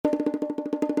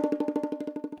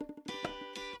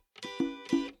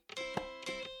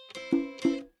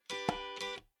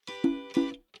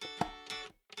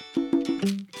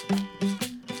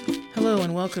Hello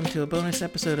and welcome to a bonus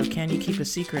episode of Can You Keep a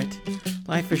Secret?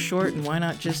 Life is short and why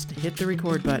not just hit the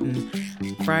record button?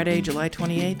 Friday, July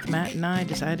 28th, Matt and I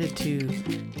decided to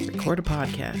record a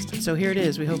podcast. So here it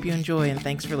is. We hope you enjoy and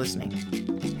thanks for listening.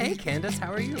 Hey Candace,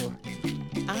 how are you?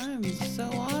 I'm so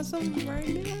awesome right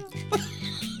now.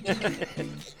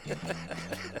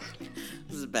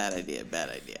 This is a bad idea.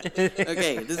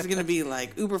 Okay, this is going to be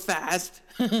like uber fast.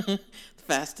 The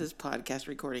fastest podcast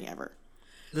recording ever.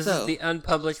 This is the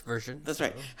unpublished version. That's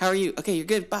right. How are you? Okay, you're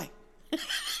good. Bye.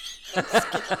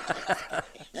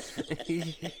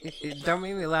 Don't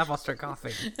make me laugh. I'll start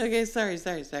coughing. Okay, sorry.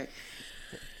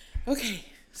 Okay,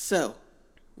 so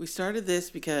we started this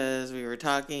because we were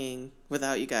talking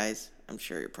without you guys. I'm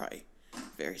sure you're probably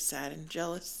very sad and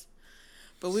jealous.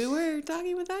 But we were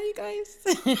talking without you guys.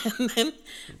 And then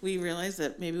we realized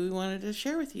that maybe we wanted to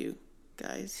share with you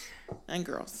guys and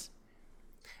girls.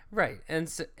 Right, and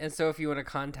so if you want to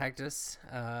contact us,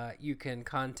 you can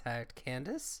contact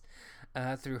Candace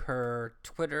through her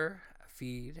Twitter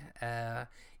feed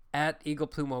at Eagle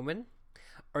Plume Woman,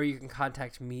 or you can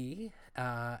contact me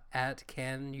at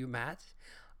Can You Matt,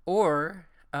 or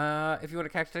if you want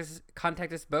to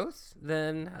contact us both,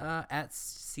 then at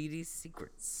CD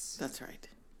Secrets. That's right.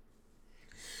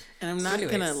 And I'm not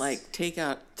gonna take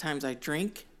out times I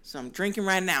drink, so I'm drinking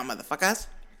right now, motherfuckers.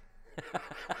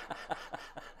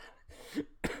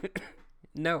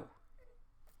 No.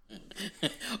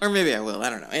 Or maybe I will. I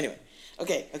don't know. Anyway.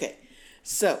 Okay.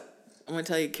 So, I'm going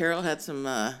to tell you, Carol had some,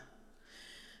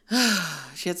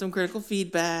 she had some critical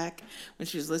feedback when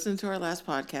she was listening to our last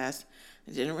podcast.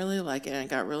 I didn't really like it and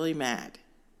got really mad.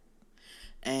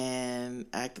 And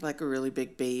acted like a really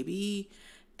big baby.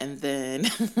 And then,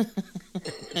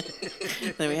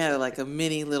 then we had like a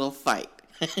mini little fight.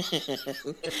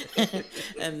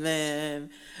 And then,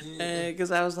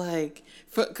 because I was like,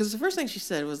 because the first thing she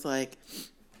said was like,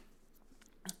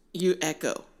 you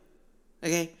echo,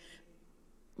 okay?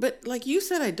 But like you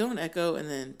said, I don't echo, and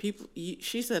then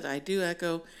she said I do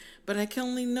echo, but I can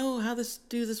only know how to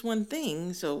do this one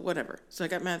thing, so whatever. So I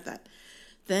got mad at that.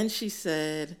 Then she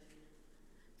said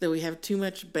that we have too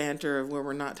much banter where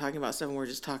we're not talking about stuff and we're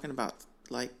just talking about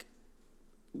like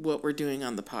what we're doing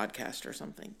on the podcast or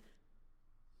something.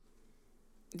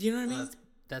 Do you know what I mean?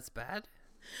 That's bad?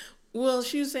 Well,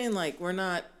 she was saying, like, we're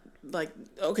not, like,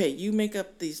 okay, you make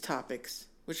up these topics,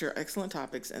 which are excellent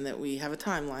topics, and that we have a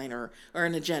timeline or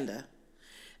an agenda.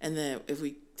 And then if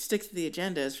we stick to the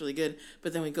agenda, it's really good.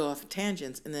 But then we go off of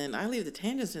tangents, and then I leave the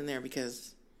tangents in there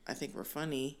because I think we're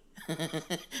funny.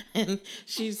 And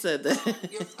she said that...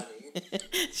 You're funny.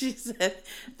 She said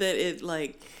that it,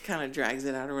 like, kind of drags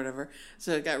it out or whatever.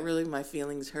 So it got really my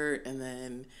feelings hurt, and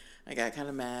then... I got kind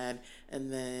of mad,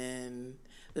 and then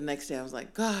the next day I was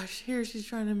like, gosh, here she's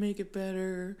trying to make it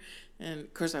better. And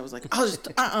of course I was like, I'll just,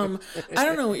 I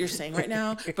don't know what you're saying right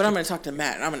now, but I'm going to talk to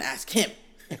Matt, and I'm going to ask him.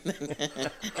 And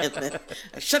then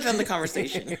I shut down the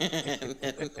conversation. And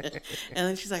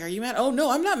then she's like, are you mad? Oh,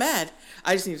 no, I'm not mad.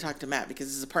 I just need to talk to Matt because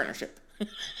this is a partnership.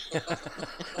 I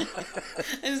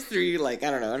just threw you, like,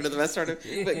 I don't know, under the bus sort of,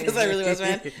 because I really was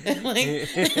mad.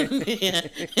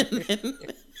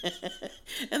 And,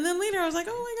 and then later I was like,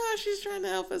 oh my gosh, she's trying to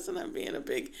help us, and I'm being a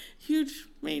big, huge,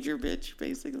 major bitch,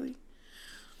 basically.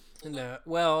 No,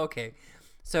 well, okay.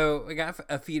 So we got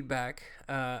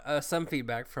some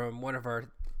feedback from one of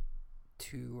our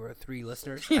 2 or 3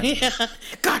 listeners. Yeah,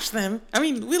 gosh, them. I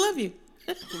mean, we love you.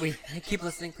 We keep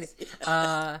listening, please.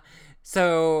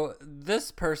 So this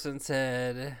person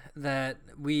said that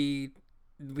we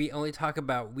only talk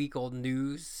about week-old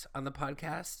news on the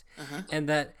podcast, and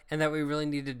that we really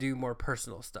need to do more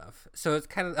personal stuff. So it's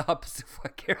kind of the opposite of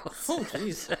what Carol said. Oh,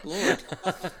 jeez,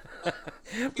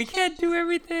 Lord. We can't do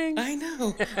everything. I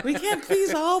know. We can't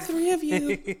please all 3 of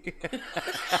you.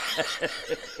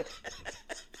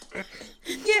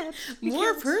 Yeah,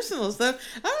 more personal stuff.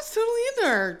 I was totally into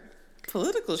our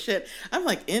political shit. I'm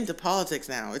like into politics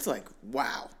now. It's like,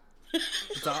 wow.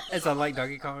 It's all like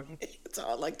Donkey Kong. It's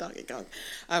all like Donkey Kong.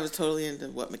 I was totally into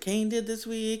what McCain did this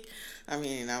week. I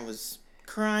mean, I was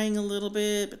crying a little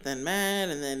bit, but then mad,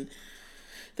 and then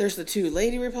there's the 2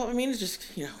 lady Republicans. I mean, it's just,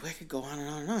 I could go on and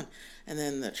on and on. And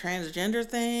then the transgender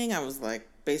thing, I was like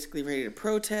basically ready to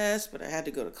protest, but I had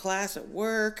to go to class at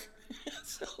work.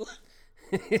 So,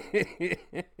 you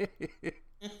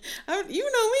know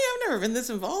me, I've never been this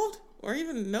involved or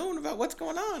even known about what's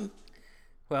going on.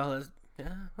 Well,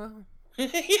 Yeah,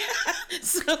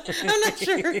 so I'm not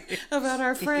sure about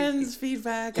our friends'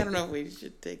 feedback. I don't know if we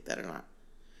should take that or not.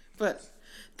 But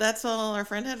that's all our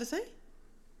friend had to say?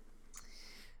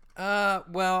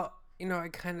 Well, I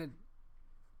kind of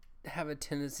have a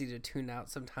tendency to tune out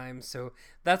sometimes. So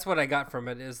that's what I got from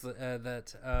it, is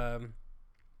that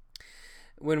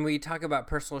when we talk about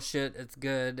personal shit, it's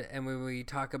good, and when we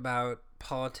talk about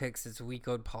politics, it's we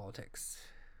code politics.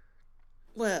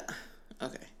 Well,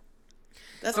 okay.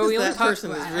 That's because that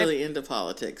person is really into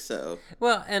politics, so...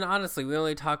 Well, and honestly, we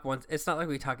only talk once. It's not like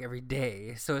we talk every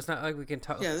day, so it's not like we can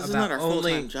talk about... Yeah, this is not our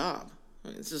full-time job. I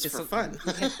mean, it's just for fun.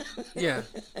 Yeah.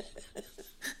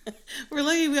 We're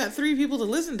lucky we got 3 people to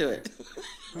listen to it.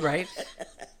 Right?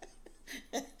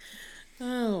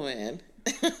 Oh, man.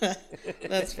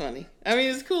 That's funny. I mean,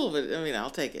 it's cool, but, I mean,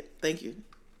 I'll take it. Thank you,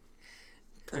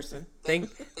 person. Thank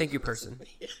you, person.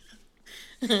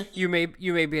 You may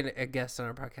be a guest on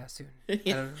our podcast soon.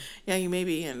 Yeah, you may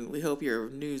be, and we hope your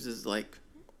news is like,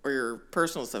 or your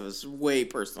personal stuff is way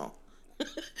personal,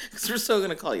 because we're still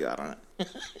gonna call you out on it.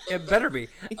 It better be.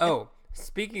 Oh,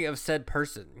 speaking of said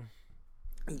person.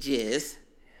 Yes.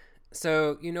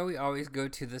 So we always go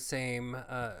to the same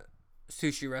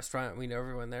sushi restaurant. We know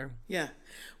everyone there. Yeah,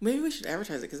 maybe we should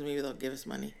advertise it because maybe they'll give us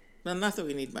money. Well, not that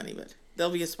we need money, but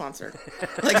they'll be a sponsor,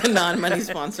 like a non-money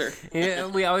sponsor. Yeah,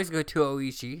 we always go to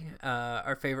Oishi,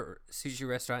 our favorite sushi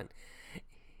restaurant.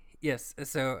 Yes,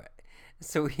 so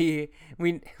we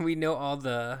know all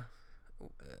the,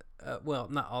 well,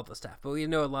 not all the staff, but we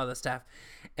know a lot of the staff,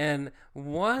 and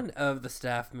one of the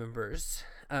staff members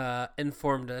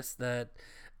informed us that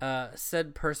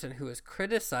said person who was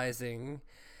criticizing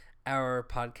our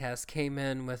podcast came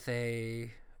in with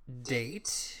a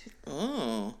date.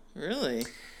 Oh, really?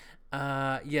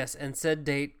 Yes, and said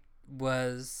date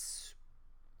was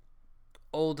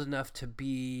old enough to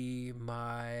be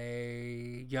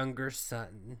my younger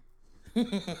son. My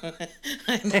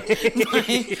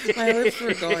lips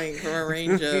were going from a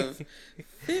range of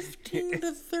 15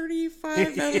 to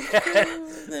 35 out of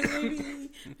 2, then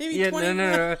maybe yeah, 20.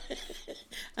 No.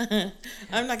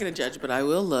 I'm not going to judge, but I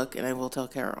will look and I will tell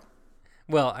Carol.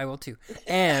 Well, I will too.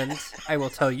 And I will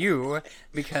tell you,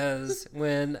 because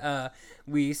when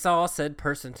we saw said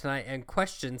person tonight and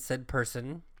questioned said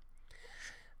person,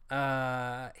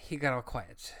 he got all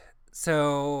quiet.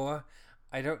 So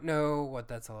I don't know what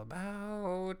that's all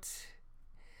about.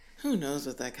 Who knows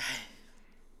with that guy?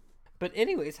 But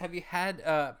anyways, have you had...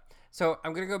 so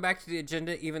I'm going to go back to the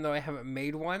agenda, even though I haven't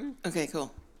made one. Okay,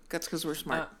 cool. That's because we're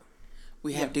smart.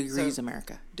 We have degrees,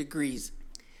 America. Degrees.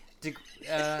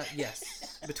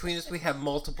 Yes. Between us, we have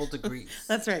multiple degrees.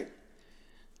 That's right.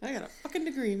 I got a fucking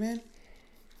degree, man.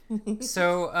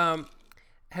 So,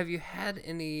 have you had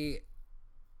any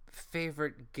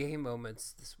favorite gay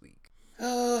moments this week?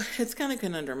 Oh, it's kind of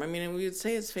conundrum. I mean, we would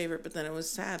say it's favorite, but then it was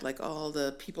sad, like all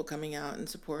the people coming out in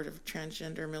support of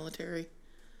transgender military,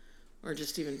 or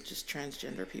just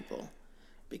transgender people,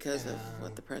 because of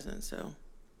what the president. So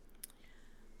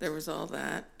there was all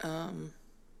that.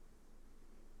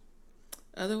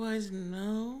 Otherwise,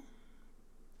 no.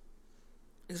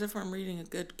 Except for I'm reading a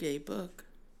good gay book.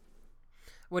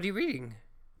 What are you reading?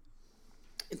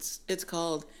 It's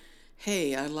called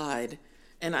Hey, I Lied.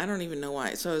 And I don't even know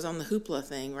why. So I was on the Hoopla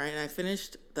thing, right? And I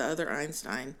finished the other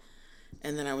Einstein.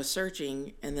 And then I was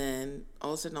searching. And then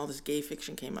all of a sudden all this gay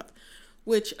fiction came up.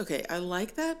 Which, okay, I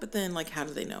like that. But then, like, how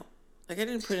do they know? Like, I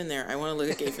didn't put in there, I want to look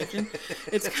at gay fiction.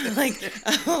 It's kind of like,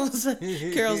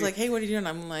 Carol's like, hey, what are you doing?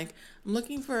 I'm like, I'm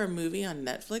looking for a movie on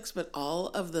Netflix, but all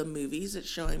of the movies it's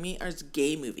showing me are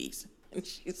gay movies. And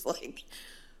she's like,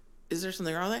 is there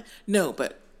something wrong with that? No,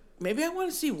 but maybe I want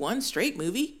to see one straight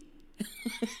movie.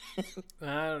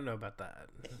 I don't know about that.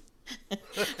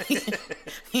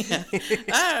 Yeah.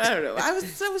 I don't know. I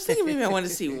was thinking maybe I wanted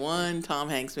to see one Tom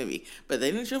Hanks movie, but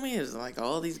they didn't show me. It was like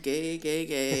all these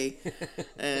gay,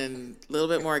 and a little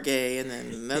bit more gay, and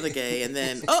then another gay, and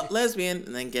then lesbian,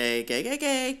 and then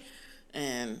gay.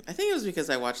 And I think it was because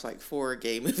I watched like 4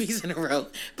 gay movies in a row.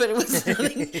 But it was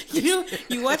something, you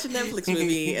watch a Netflix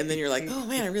movie and then you're like, oh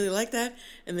man, I really like that.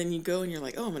 And then you go and you're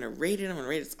like, oh, I'm going to rate it.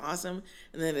 It's awesome.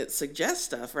 And then it suggests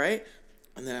stuff, right?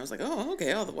 And then I was like, oh,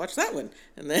 okay, I'll watch that one.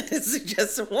 And then it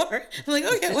suggests some more. I'm like,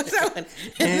 okay, watch that one.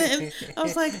 And then I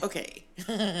was like, okay,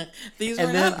 these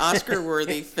were not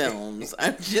Oscar-worthy films.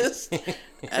 I'm just,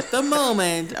 at the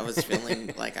moment, I was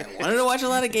feeling like I wanted to watch a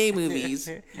lot of gay movies.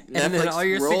 And Netflix, then all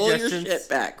your roll your shit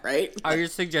back, right? All your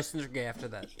suggestions are gay after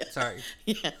that. Yeah. Sorry.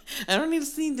 Yeah, I don't need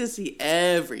to see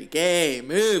every gay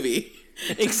movie.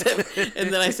 Except,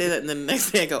 and then I say that, and then the next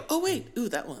day I go, oh, wait, ooh,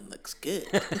 that one looks good.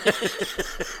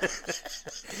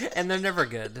 And they're never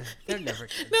good. They're never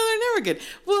good. No, they're never good.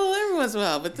 Well, every once in a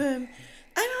while, but then,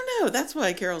 I don't know. That's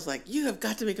why Carol's like, you have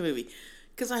got to make a movie.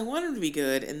 Because I want him to be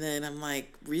good, and then I'm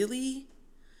like, really?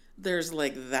 There's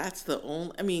like, that's the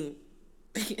only, I mean,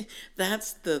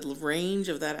 that's the range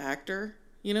of that actor.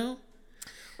 you know?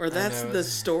 Or that's the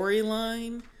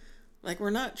storyline. Like,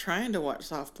 we're not trying to watch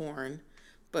soft porn,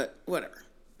 but whatever.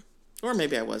 Or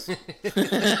maybe I was. Maybe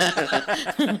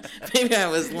I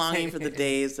was longing for the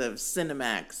days of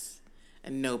Cinemax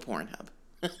and no Pornhub.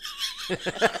 No,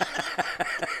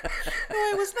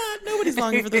 I was not. Nobody's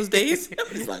longing for those days.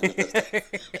 Nobody's longing for those days.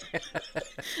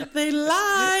 They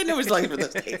lie. Nobody's longing for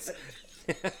those days.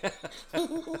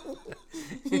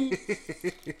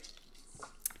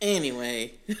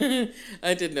 Anyway,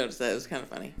 I did notice that. It was kind of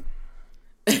funny.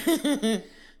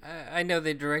 I know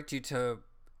they direct you to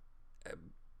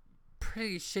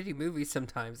pretty shitty movies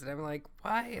sometimes, and I'm like,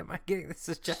 why am I getting this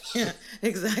suggestion? Yeah,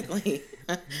 exactly.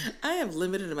 I have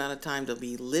limited amount of time to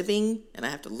be living, and I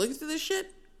have to look through this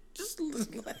shit. Just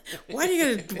why do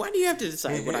you have to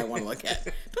decide what I want to look at?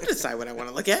 Don't decide what I want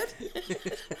to look at,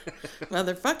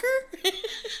 motherfucker.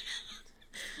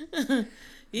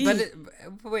 But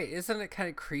wait, isn't it kind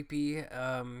of creepy?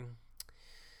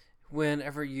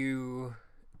 Whenever you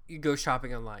go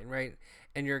shopping online, right,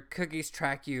 and your cookies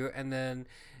track you, and then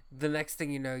the next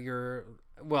thing you know,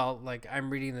 like I'm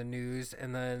reading the news,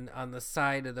 and then on the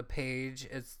side of the page,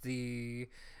 it's the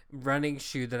running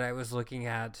shoe that I was looking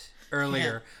at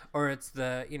earlier, or it's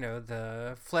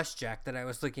the flesh jack that I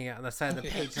was looking at on the side of the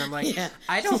page, and I'm like,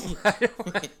 I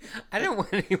don't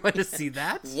want anyone to see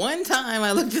that. One time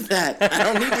I looked at that. I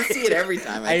don't need to see it every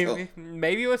time I go.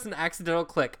 Maybe it was an accidental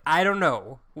click. I don't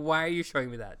know. Why are you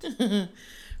showing me that?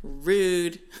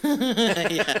 Rude.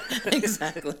 Yeah,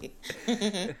 exactly.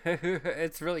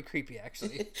 It's really creepy,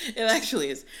 actually. It actually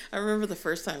is. I remember the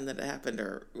first time that it happened,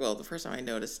 the first time I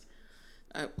noticed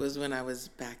was when I was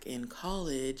back in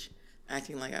college,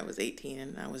 acting like I was 18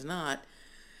 and I was not.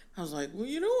 I was like, well,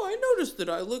 I noticed that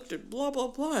I looked at blah, blah,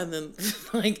 blah. And then,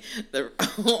 like, of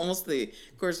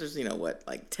course, there's,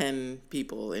 like 10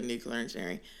 people in nuclear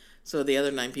engineering. So the other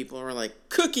 9 people were like,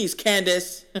 cookies,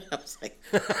 Candace. I was like,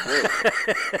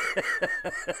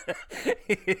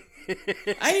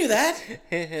 I knew that.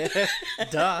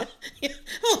 Duh. Yeah.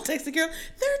 I'll text the girl.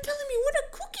 They're telling me what are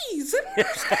cookies. I don't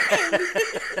understand.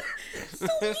 So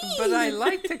mean. But I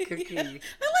like the cookie. Yeah,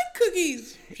 I like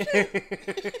cookies.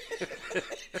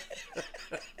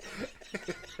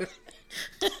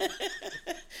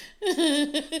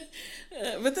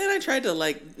 But then I tried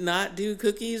to not do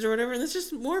cookies or whatever, and it's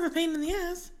just more of a pain in the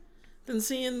ass than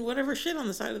seeing whatever shit on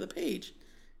the side of the page.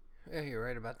 Yeah, you're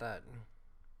right about that.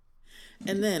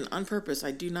 And then on purpose,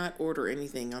 I do not order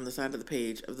anything on the side of the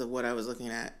page of what I was looking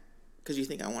at because you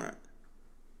think I want it.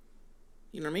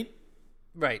 You know what I mean?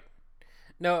 Right.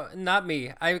 No, not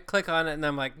me. I click on it and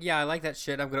I'm like, yeah, I like that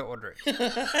shit. I'm going to order it.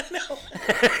 No.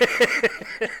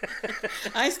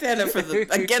 I stand up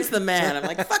against the man. I'm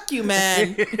like, fuck you,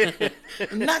 man.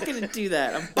 I'm not going to do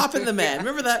that. I'm bopping the man.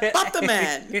 Remember that? Bop the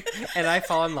man. And I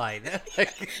fall in line.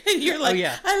 And you're like, oh,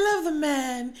 yeah. I love the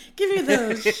man. Give me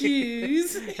those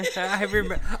shoes. I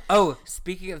remember. Oh,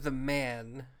 speaking of the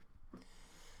man.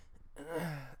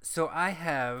 So I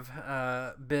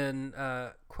have been,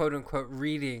 quote unquote,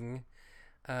 reading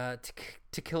To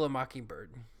Kill a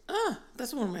Mockingbird.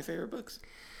 That's one of my favorite books.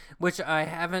 Which I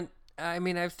haven't. I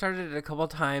mean, I've started it a couple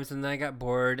times and then I got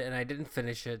bored and I didn't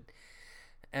finish it.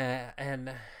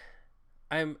 And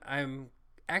I'm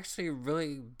actually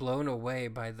really blown away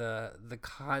by the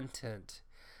content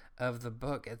of the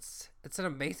book. It's an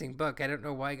amazing book. I don't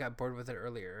know why I got bored with it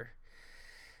earlier.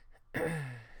 It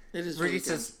is.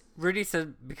 Rudy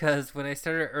said because when I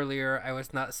started earlier, I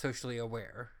was not socially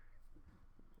aware.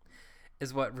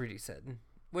 Is what Rudy said,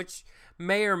 which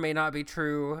may or may not be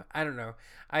true. I don't know.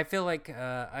 I feel like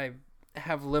I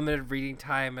have limited reading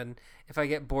time, and if I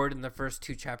get bored in the first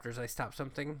 2 chapters, I stop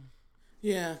something.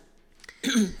 Yeah.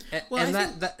 And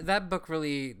that book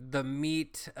really, the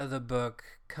meat of the book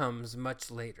comes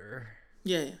much later.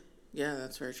 Yeah,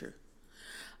 that's very true.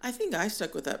 I think I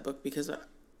stuck with that book because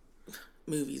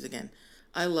movies again.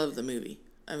 I love the movie.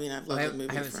 I mean, I've loved the movie.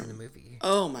 I haven't seen the movie.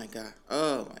 Oh my god.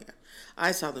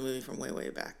 I saw the movie from way, way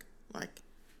back, like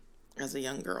as a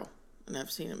young girl, and I've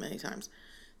seen it many times.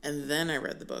 And then I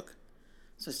read the book,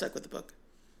 so I stuck with the book.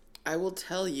 I will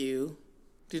tell you,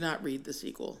 do not read the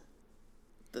sequel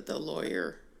that the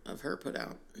lawyer of her put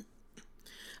out.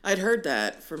 I'd heard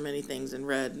that for many things and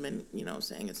read,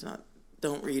 saying it's not,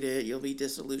 don't read it, you'll be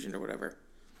disillusioned or whatever.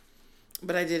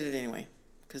 But I did it anyway.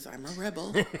 Because I'm a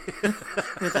rebel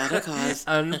without a cause.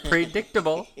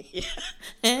 Unpredictable. Yeah.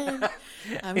 And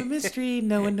I'm a mystery.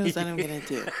 No one knows what I'm going to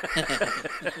do.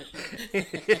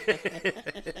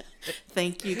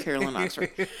 Thank you, Carolyn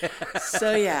Oxford.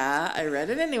 So, yeah, I read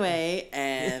it anyway.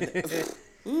 And,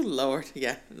 ooh, Lord.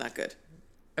 Yeah, not good.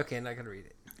 Okay, I'm not going to read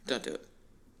it. Don't do it.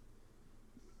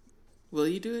 Will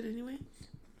you do it anyway?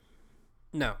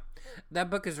 No, that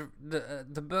book is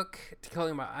the book To Kill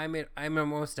a Mockingbird. I'm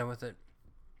almost done with it.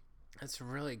 It's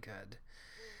really good.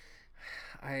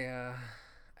 I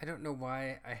don't know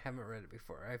why I haven't read it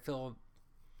before. I feel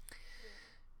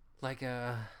like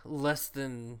a less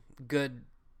than good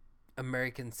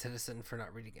American citizen for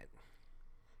not reading it.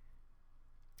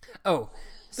 Oh,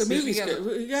 the movie's good.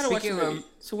 We gotta watch the movie.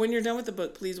 So when you're done with the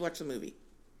book, please watch the movie.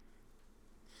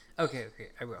 Okay,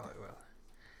 I will.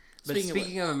 But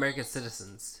speaking of American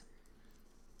citizens,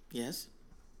 yes,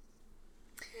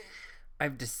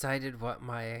 I've decided what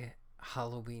my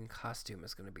Halloween costume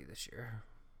is going to be this year.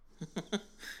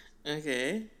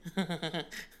 Okay.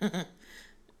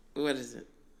 What is it?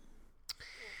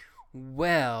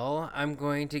 Well, I'm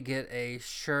going to get a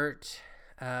shirt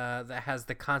that has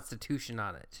the Constitution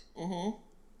on it. Mm-hmm.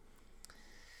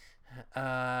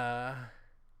 And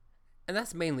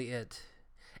that's mainly it.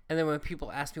 And then when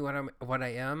people ask me what I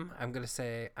am, I'm going to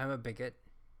say I'm a bigot.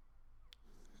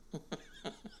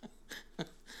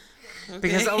 Okay.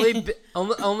 Because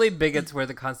only bigots wear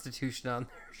the Constitution on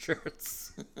their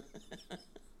shirts.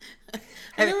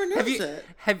 I never noticed that.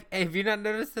 Have you not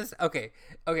noticed this? Okay.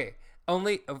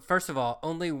 First of all,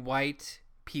 only white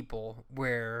people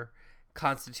wear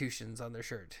Constitutions on their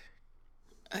shirt.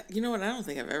 You know what? I don't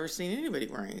think I've ever seen anybody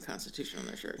wearing a Constitution on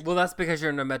their shirt. Well, that's because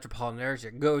you're in a metropolitan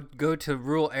area. Go to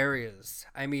rural areas.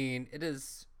 I mean,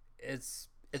 it's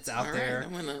out all there.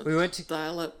 Right, we went to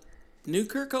dial up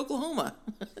Newkirk, Oklahoma.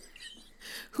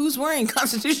 Who's wearing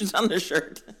Constitutions on their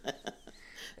shirt?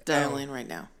 Dialing right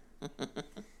now.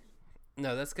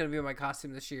 No, that's gonna be my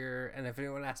costume this year. And if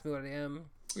anyone asks me what I am,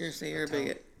 you're gonna say you're a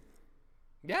bigot.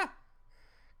 Yeah,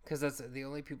 because that's the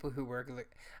only people who wear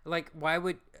like. Why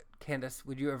would Candace?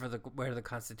 Would you ever wear the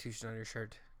Constitution on your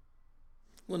shirt?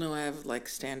 Well, no, I have like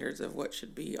standards of what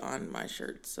should be on my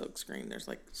shirt silkscreen. There's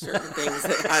like certain things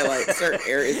that highlight certain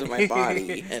areas of my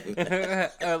body.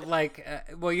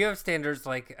 Well, you have standards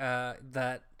like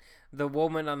that. The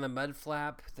woman on the mud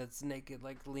flap that's naked,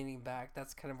 like leaning back.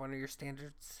 That's kind of one of your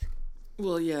standards.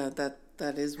 Well, yeah, that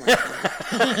is my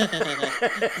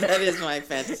that is my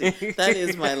fantasy. That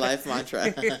is my life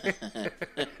mantra.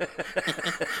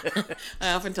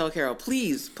 I often tell Carol,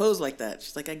 please pose like that.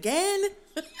 She's like, again?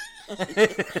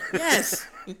 Yes.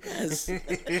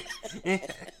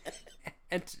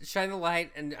 And shine the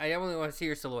light, and I only want to see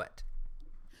your silhouette.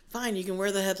 Fine, you can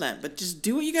wear the headlamp, but just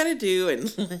do what you gotta do.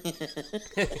 And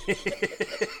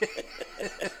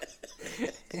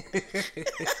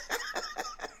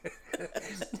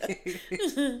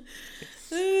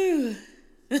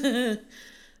I'm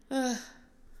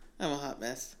a hot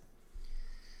mess.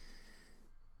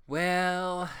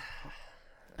 Well,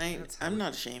 I'm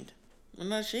not ashamed. I'm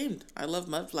not ashamed. I love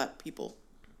mud flap people.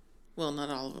 Well, not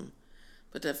all of them,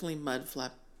 but definitely mud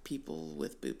flap people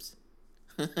with boobs.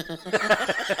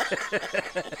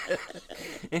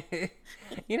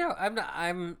 You know,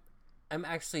 I'm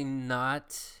actually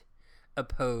not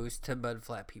opposed to mud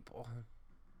flap people.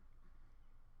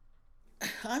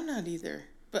 I'm not either,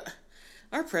 but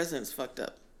our president's fucked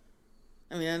up.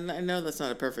 I mean, I know that's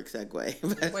not a perfect segue.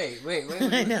 But wait.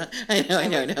 I know.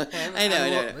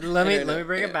 Let me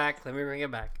bring it back.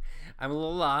 I'm a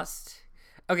little lost.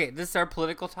 Okay, this is our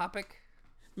political topic.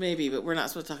 Maybe, but we're not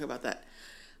supposed to talk about that.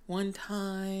 One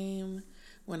time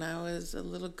when I was a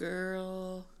little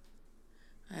girl,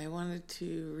 I wanted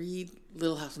to read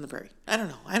Little House on the Prairie. I don't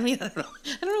know. I don't know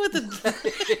what the...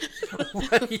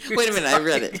 Wait a minute, I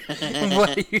read it.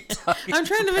 What are you talking I'm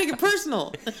trying to make it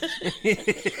personal.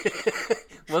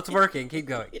 Well, it's working. Keep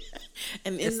going.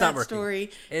 And in that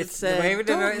story, it said,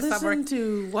 don't listen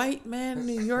to white men,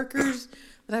 New Yorkers,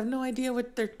 that have no idea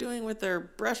what they're doing with their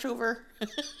brush over.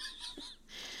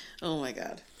 Oh, my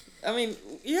God. I mean,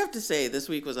 you have to say this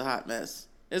week was a hot mess.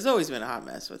 It's always been a hot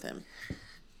mess with him.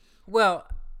 Well,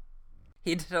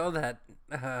 he did all that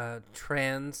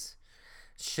trans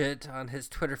shit on his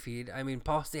Twitter feed. I mean,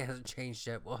 policy hasn't changed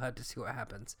yet. We'll have to see what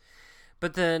happens.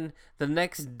 But then the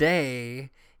next day,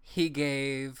 he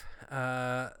gave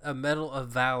a Medal of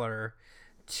Valor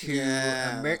to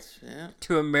a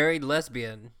married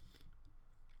lesbian.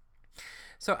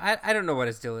 So I don't know what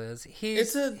his deal is.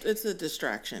 It's a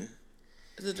distraction.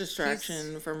 It's a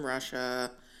distraction from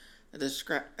Russia. A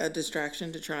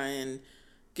distraction to try and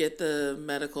get the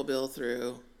medical bill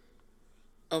through.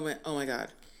 Oh my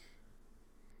God.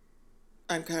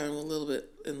 I'm kind of a little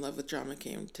bit in love with John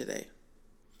McCain today.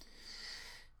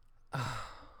 I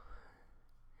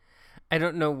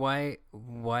don't know why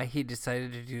he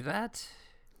decided to do that.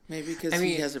 Maybe because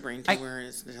he has a brain tumor and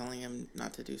it's telling him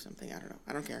not to do something. I don't know.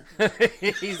 I don't care.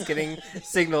 He's getting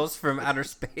signals from outer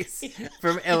space,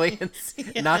 from aliens,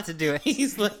 not to do it.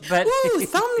 He's like, but, ooh,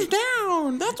 thumbs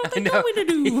down. That's what they told me to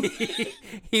do.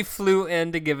 He flew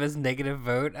in to give his negative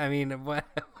vote. I mean, what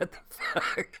the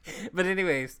fuck? But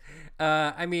anyways,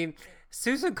 I mean,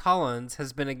 Susan Collins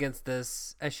has been against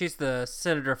this. She's the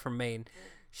senator from Maine.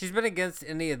 She's been against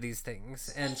any of these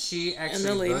things. And she actually... And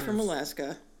the lady from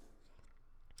Alaska.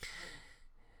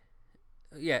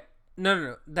 Yeah,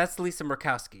 no. That's Lisa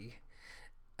Murkowski.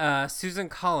 Susan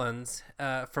Collins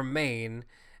from Maine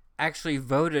actually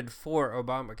voted for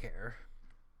Obamacare.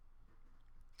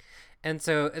 And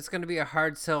so it's going to be a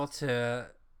hard sell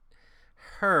to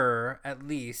her, at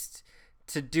least,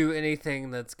 to do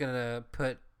anything that's going to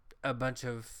put a bunch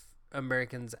of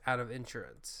Americans out of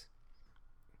insurance.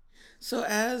 So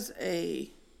as a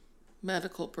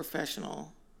medical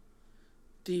professional,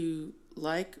 do you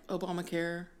like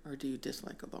Obamacare or do you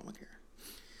dislike Obamacare?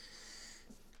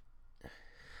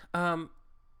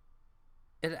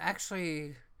 It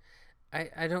actually,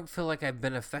 I don't feel like I've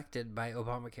been affected by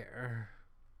Obamacare.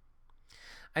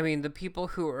 I mean, the people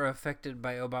who are affected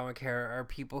by Obamacare are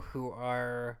people who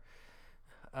are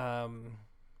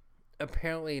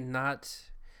apparently not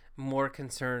more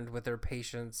concerned with their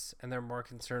patients, and they're more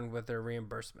concerned with their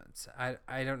reimbursements.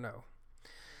 I don't know.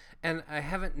 And I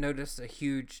haven't noticed a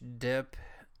huge dip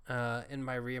in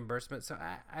my reimbursement, so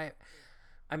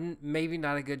I'm maybe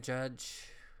not a good judge.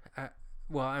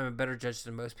 Well, I'm a better judge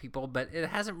than most people, but it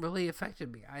hasn't really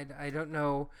affected me. I don't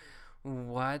know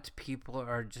what people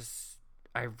are just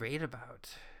irate about.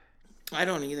 I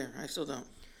don't either. I still don't.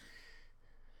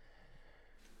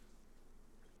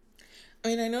 I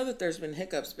mean, I know that there's been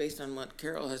hiccups based on what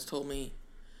Carol has told me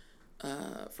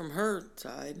from her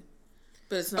side.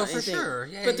 But it's not anything. Sure.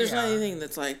 Yeah, but there's not anything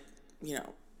that's like,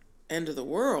 end of the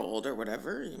world or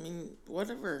whatever. I mean,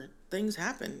 whatever things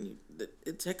happen,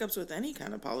 it's hiccups with any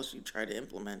kind of policy you try to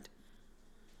implement.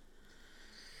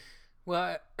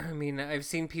 Well, I mean, I've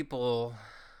seen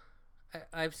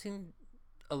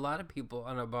a lot of people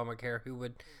on Obamacare who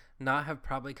would not have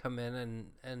probably come in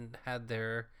and had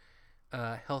their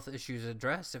health issues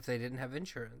addressed if they didn't have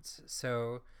insurance.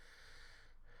 So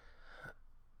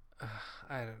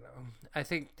I don't know. I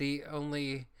think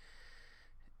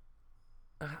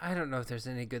I don't know if there's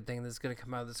any good thing that's going to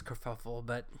come out of this kerfuffle,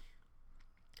 but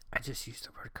I just used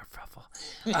the word kerfuffle.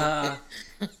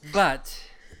 But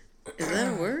is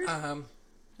that a word? I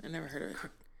never heard of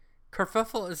it.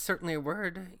 Kerfuffle is certainly a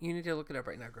word. You need to look it up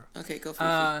right now, girl. Okay, go for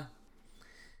it.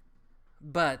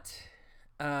 But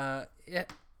yeah,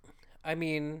 I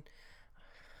mean,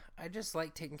 I just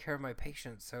like taking care of my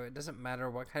patients, so it doesn't matter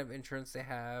what kind of insurance they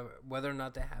have, whether or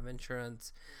not they have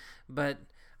insurance. But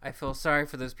I feel sorry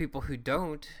for those people who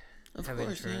don't have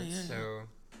insurance. Yeah. So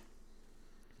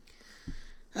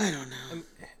I don't know.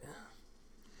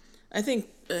 I think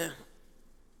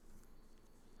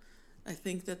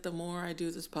that the more I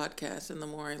do this podcast and the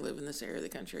more I live in this area of the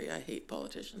country, I hate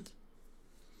politicians.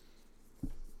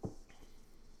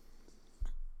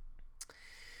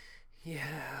 Yeah.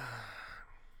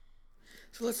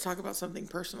 So let's talk about something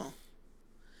personal.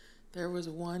 There was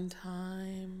one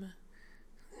time...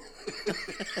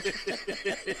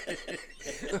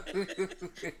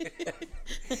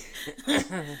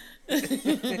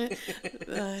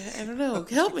 I don't know.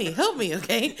 Help me,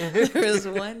 okay? There was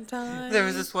one time... There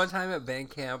was this one time at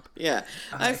band camp. Yeah.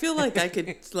 I feel like I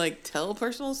could, tell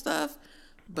personal stuff,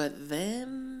 but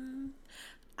then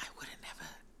I wouldn't have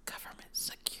a government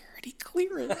security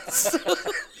clearance.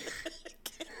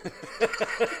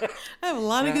 I have a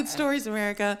lot of good stories,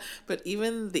 America, but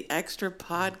even the extra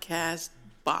podcast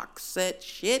box set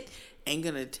shit ain't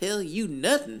gonna tell you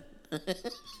nothing.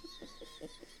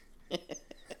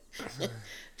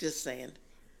 Just saying.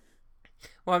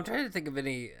 Well, I'm trying to think of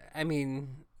any. I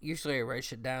mean, usually I write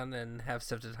shit down and have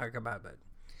stuff to talk about, but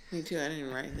me too. I didn't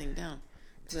even write anything down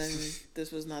because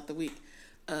this was not the week.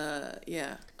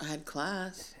 Yeah, I had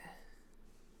class.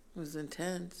 It was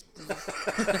intense. I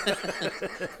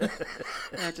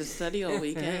had to study all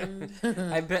weekend.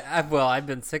 I've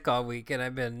been sick all week, and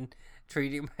I've been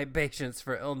treating my patients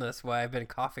for illness while I've been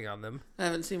coughing on them. I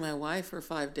haven't seen my wife for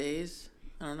 5 days.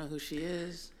 I don't know who she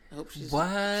is. I hope she's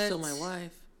still my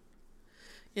wife.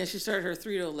 Yeah, she started her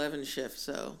 3 to 11 shift,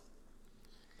 so.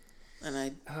 And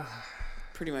I,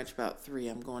 pretty much about 3,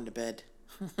 I'm going to bed.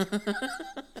 Not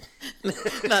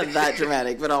that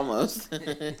dramatic, but almost.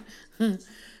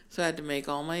 So I had to make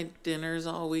all my dinners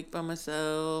all week by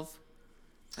myself.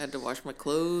 I had to wash my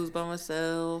clothes by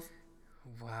myself.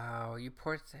 Wow, you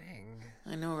poor thing.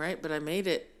 I know, right? But I made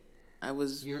it. I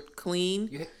was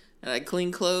clean. and I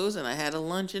cleaned clothes, and I had a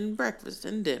lunch and breakfast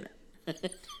and dinner.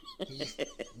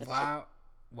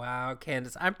 Wow,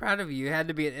 Candace, I'm proud of you. You had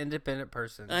to be an independent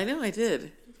person. I know I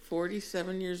did.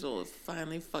 47 years old. It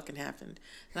finally fucking happened.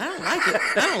 And I don't like it.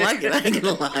 I don't like it. I ain't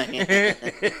gonna lie.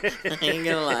 I ain't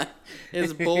gonna lie.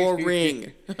 It's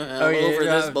boring. Over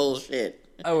this bullshit.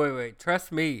 Oh, wait.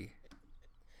 Trust me.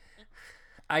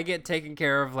 I get taken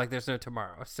care of like there's no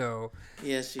tomorrow. So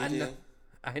yes, you do.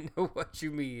 I know what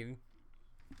you mean.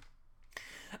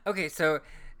 Okay, so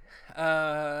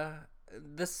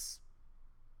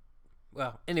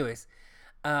anyways,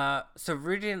 so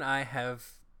Rudy and I have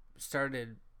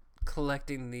started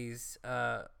collecting these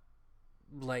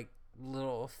like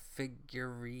little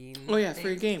figurine. Oh yeah,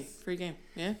 things. free game.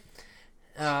 Yeah.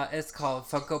 It's called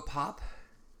Funko Pop.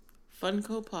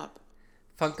 Funko Pop.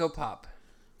 Funko Pop.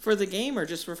 For the game or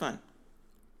just for fun?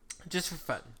 Just for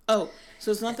fun. Oh, so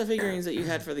it's not the figurines that you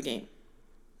had for the game?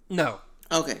 No.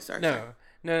 Okay, sorry. No.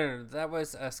 That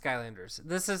was Skylanders.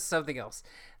 This is something else.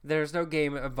 There's no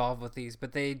game involved with these,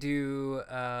 but they do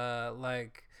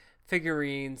like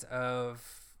figurines of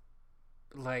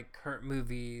like current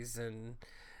movies and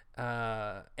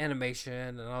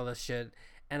animation and all this shit.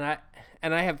 And I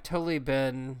have totally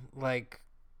been like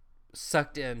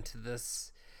sucked into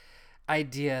this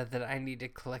idea that I need to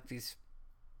collect these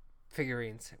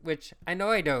figurines, which I know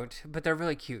I don't, but they're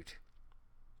really cute.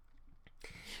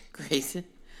 Grayson.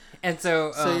 And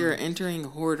so you're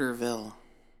entering Hoarderville.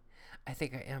 I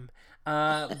think I am.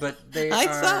 But they I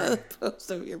saw a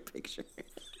post of your picture.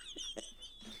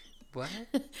 What?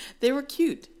 They were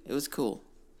cute. It was cool.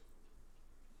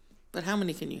 But how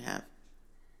many can you have?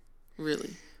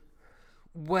 Really?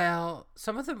 Well,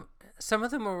 some of them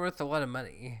are worth a lot of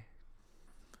money.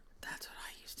 That's what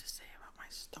I used to say about my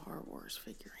Star Wars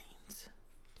figurines.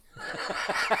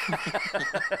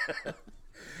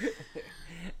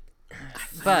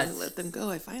 I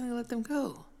finally let them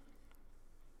go.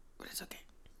 But it's okay.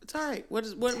 It's all right.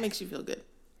 What makes you feel good?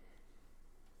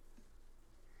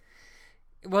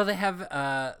 Well, they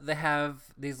have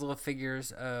these little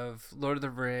figures of Lord of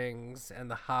the Rings and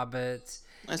The Hobbit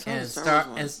and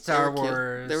Star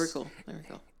Wars. They were cool.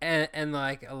 And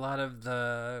like a lot of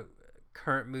the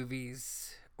current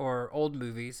movies or old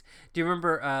movies. Do you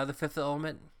remember The Fifth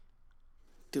Element?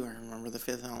 Do I remember The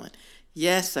Fifth Element?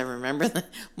 Yes, I remember the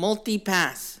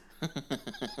Multi-Pass.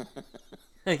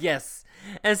 Yes.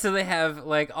 And so they have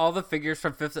like all the figures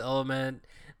from Fifth Element.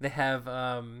 They have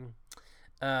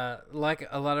like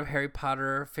a lot of Harry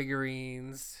Potter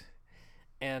figurines,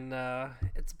 and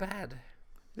it's bad.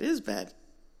 It is bad.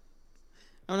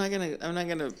 I'm not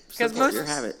gonna support your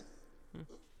habit.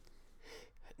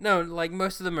 No, like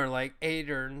most of them are like 8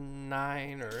 or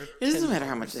 9 or. It doesn't matter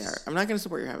how much they are. I'm not gonna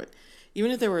support your habit, even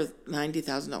if they were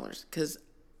 $90,000. Because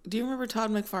do you remember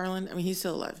Todd McFarlane? I mean, he's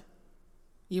still alive.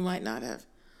 You might not have.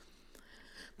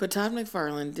 But Todd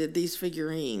McFarlane did these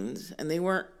figurines, and they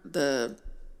weren't the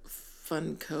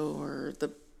Funko or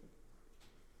the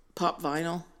Pop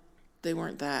Vinyl. They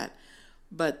weren't that.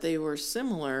 But they were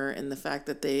similar in the fact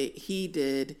that he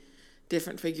did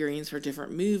different figurines for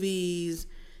different movies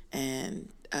and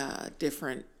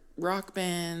different rock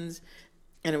bands.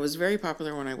 And it was very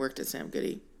popular when I worked at Sam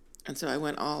Goody. And so I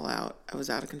went all out. I was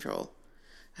out of control.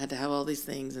 I had to have all these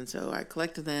things, and so I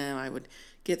collected them. I would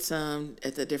get some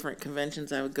at the different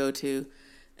conventions I would go to,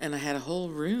 and I had a whole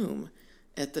room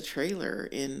at the trailer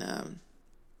in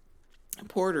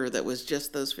Porter that was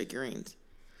just those figurines.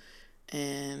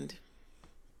 And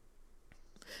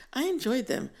I enjoyed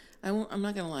them. I'm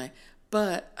not going to lie,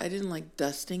 but I didn't like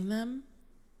dusting them.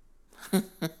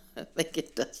 They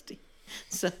get dusty.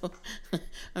 So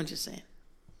I'm just saying.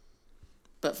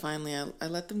 But finally, I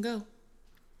let them go.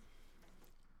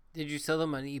 Did you sell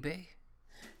them on eBay?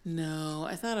 No,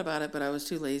 I thought about it, but I was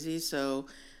too lazy. So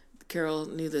Carol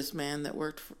knew this man that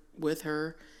worked with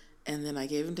her, and then I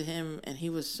gave them to him, and he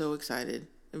was so excited.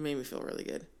 It made me feel really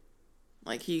good.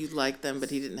 Like, he liked them, but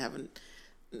he didn't have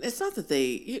it's not that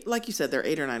like you said, they're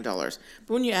 $8 or $9.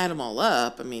 But when you add them all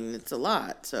up, I mean, it's a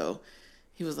lot. So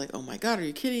he was like, oh my God, are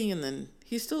you kidding? And then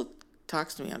he still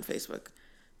talks to me on Facebook.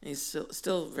 And he's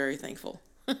still very thankful.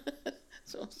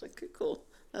 So I was like, cool.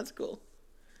 That's cool.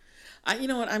 You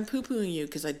know what? I'm poo-pooing you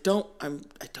because I don't want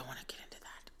to get into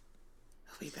that.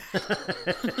 It'll be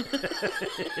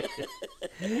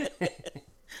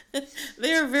bad.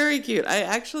 They're very cute. I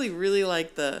actually really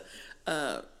like the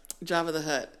Jabba the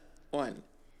Hutt one.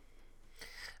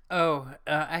 Oh,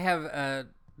 I have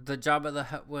the Jabba the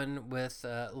Hutt one with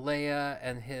Leia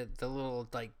and the little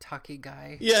like Taki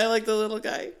guy. Yeah, I like the little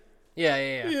guy. Yeah.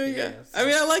 So. I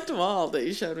mean, I liked them all that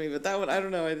you showed me, but that one, I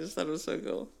don't know. I just thought it was so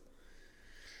cool.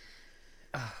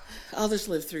 I'll just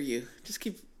live through you. Just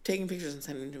keep taking pictures and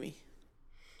sending them to me.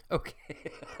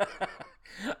 Okay.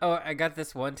 Oh, I got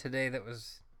this one today that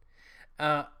was,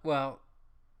 well,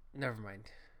 never mind.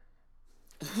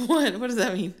 What? What does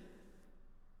that mean?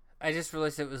 I just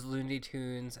realized it was Looney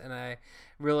Tunes, and I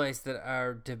realized that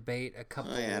our debate a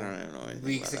couple I don't even know anything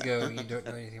weeks about ago, that. you don't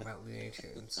know anything about Looney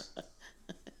Tunes.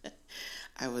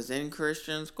 I was in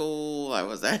Christian school. I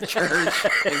was at church.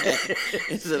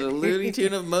 Is it a Looney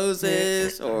Tune of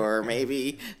Moses or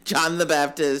maybe John the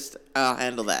Baptist? I'll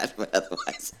handle that. But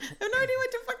otherwise, I have no idea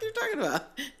what the fuck you're talking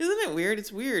about. Isn't it weird?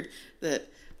 It's weird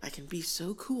that I can be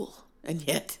so cool and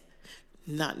yet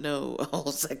not know a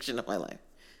whole section of my life.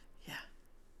 Yeah,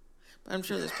 but I'm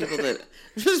sure there's people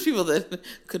that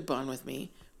could bond with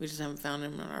me. We just haven't found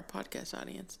them in our podcast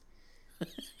audience.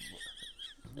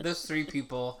 Those three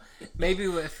people, maybe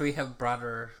if we have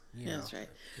broader, Yeah, that's right.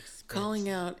 experience. Calling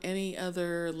out any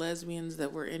other lesbians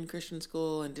that were in Christian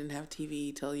school and didn't have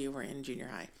TV till you were in junior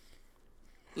high.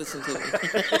 Listen to me.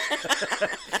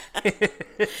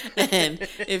 And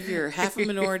if you're half a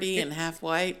minority and half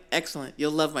white, excellent.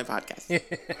 You'll love my podcast.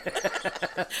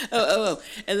 Oh.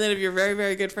 And then if your very,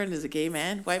 very good friend is a gay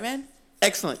man, white man,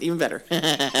 excellent. Even better.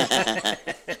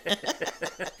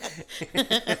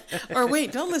 Or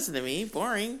wait, don't listen to me.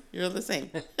 Boring. You're the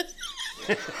same.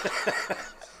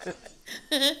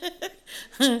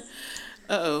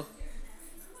 Uh-oh.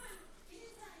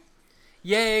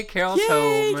 Yay, Carol's Yay,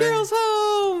 home. Carol's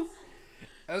home.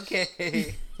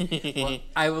 Okay. Well,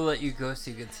 I will let you go so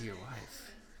you can see your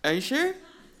wife. Are you sure?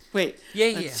 Wait.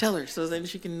 Yeah, let's yeah. tell her so then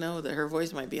she can know that her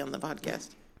voice might be on the podcast.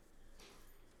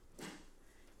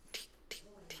 Here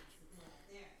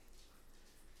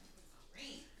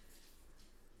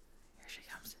she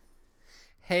comes.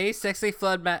 Hey, sexy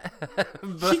flood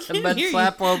She can't mud hear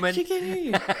flap you. woman. She can't hear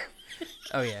you.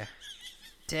 Oh, yeah.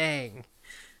 Dang.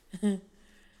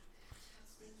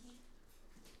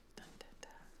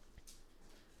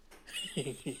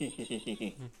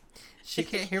 She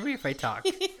can't hear me if I talk.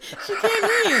 She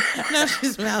can't hear you. Now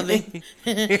she's mouthing.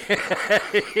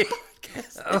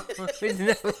 Oh,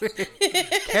 no.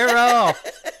 Carol!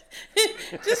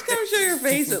 Just come show your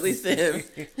face at least to him.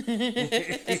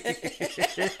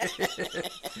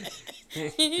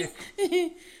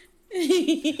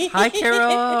 Hi,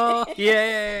 Carol!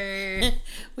 Yay!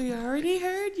 We already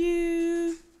heard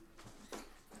you.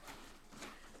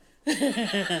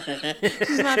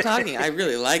 She's not talking. I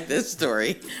really like this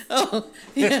story. Oh,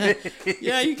 yeah.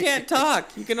 Yeah, you can't talk.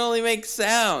 You can only make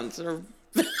sounds. Or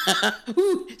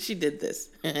Ooh, she did this.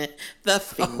 The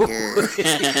finger.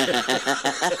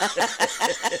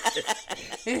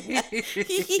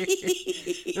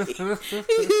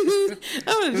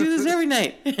 I'm going to do this every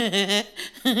night.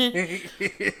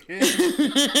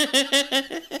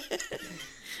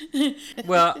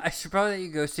 Well, I should probably let you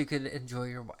go so you can enjoy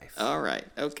your wife. All right.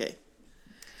 Okay.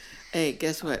 Hey,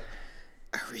 guess what?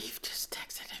 Arif just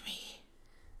texted me.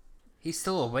 He's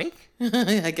still awake?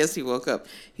 I guess he woke up.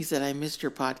 He said, I missed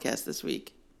your podcast this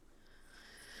week.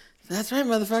 That's right,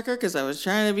 motherfucker, because I was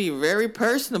trying to be very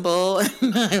personable and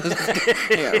I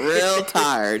got real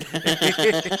tired.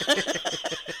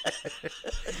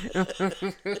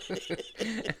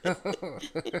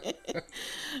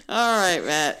 All right,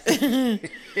 Matt.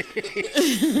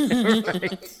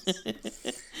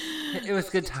 It was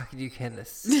good talking to you,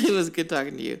 Candace. It was good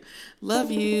talking to you. Love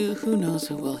you. Who knows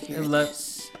who will hear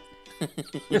this?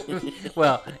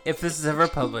 Well, if this is ever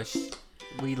published,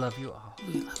 we love you all.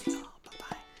 We love you all.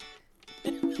 Bye-bye.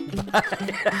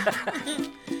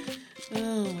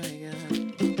 Oh, my God.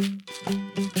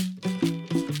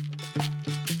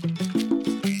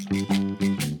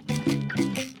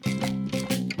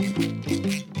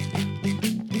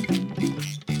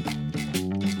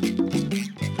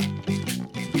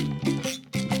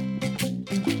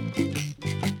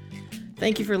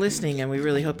 Thank you for listening, and we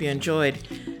really hope you enjoyed.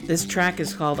 This track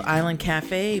is called Island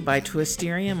Cafe by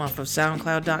Twisterium off of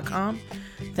SoundCloud.com.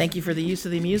 Thank you for the use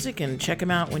of the music, and check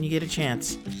them out when you get a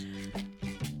chance.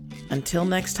 Until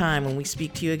next time, when we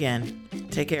speak to you again,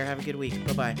 take care. Have a good week.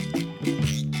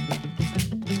 Bye-bye.